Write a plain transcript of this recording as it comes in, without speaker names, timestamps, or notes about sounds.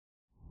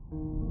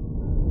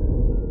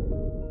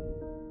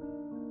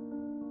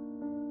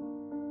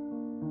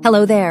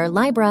Hello there,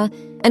 Libra,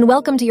 and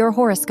welcome to your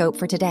horoscope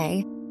for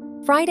today,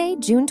 Friday,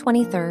 June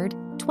 23rd,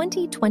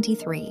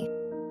 2023.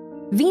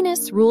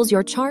 Venus rules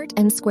your chart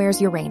and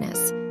squares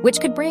Uranus, which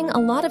could bring a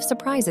lot of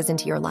surprises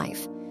into your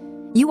life.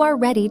 You are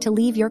ready to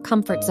leave your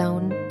comfort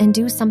zone and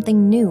do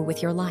something new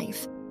with your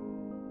life.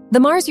 The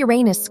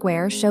Mars-Uranus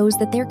square shows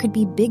that there could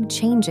be big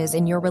changes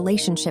in your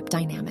relationship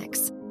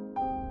dynamics.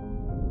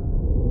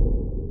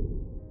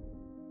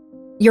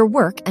 Your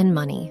work and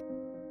money.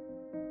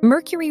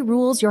 Mercury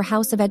rules your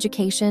house of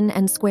education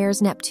and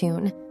squares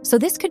Neptune, so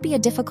this could be a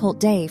difficult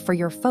day for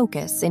your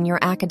focus in your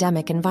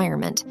academic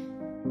environment.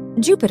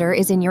 Jupiter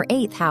is in your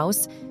 8th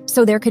house,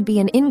 so there could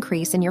be an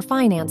increase in your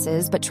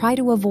finances, but try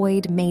to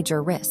avoid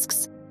major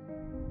risks.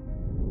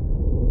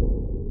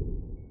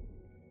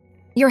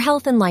 Your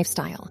health and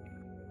lifestyle.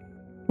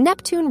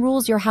 Neptune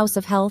rules your house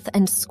of health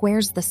and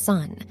squares the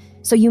sun,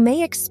 so you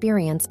may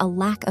experience a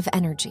lack of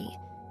energy.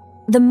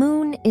 The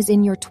moon is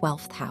in your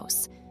 12th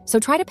house, so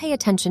try to pay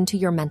attention to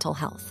your mental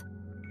health.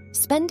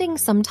 Spending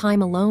some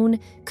time alone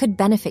could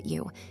benefit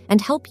you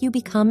and help you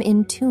become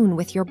in tune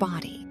with your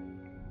body.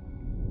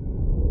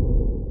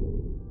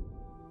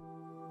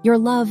 Your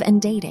love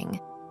and dating.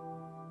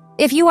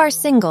 If you are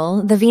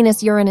single, the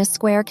Venus-Uranus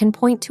square can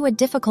point to a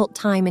difficult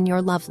time in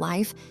your love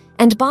life,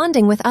 and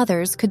bonding with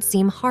others could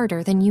seem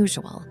harder than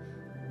usual.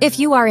 If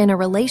you are in a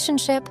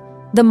relationship,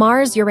 the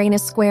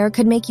Mars-Uranus square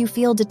could make you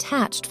feel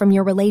detached from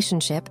your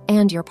relationship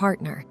and your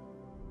partner.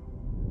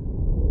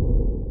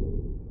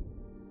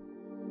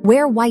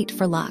 Wear white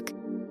for luck.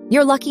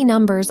 Your lucky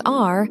numbers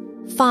are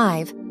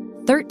 5,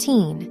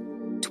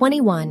 13,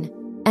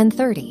 21, and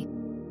 30.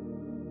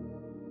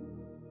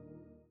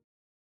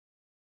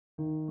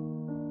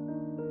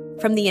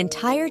 From the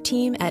entire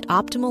team at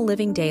Optimal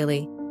Living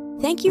Daily,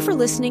 thank you for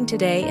listening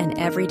today and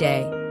every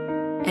day.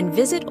 And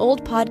visit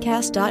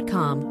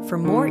oldpodcast.com for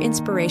more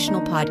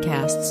inspirational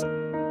podcasts.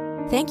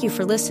 Thank you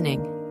for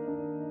listening.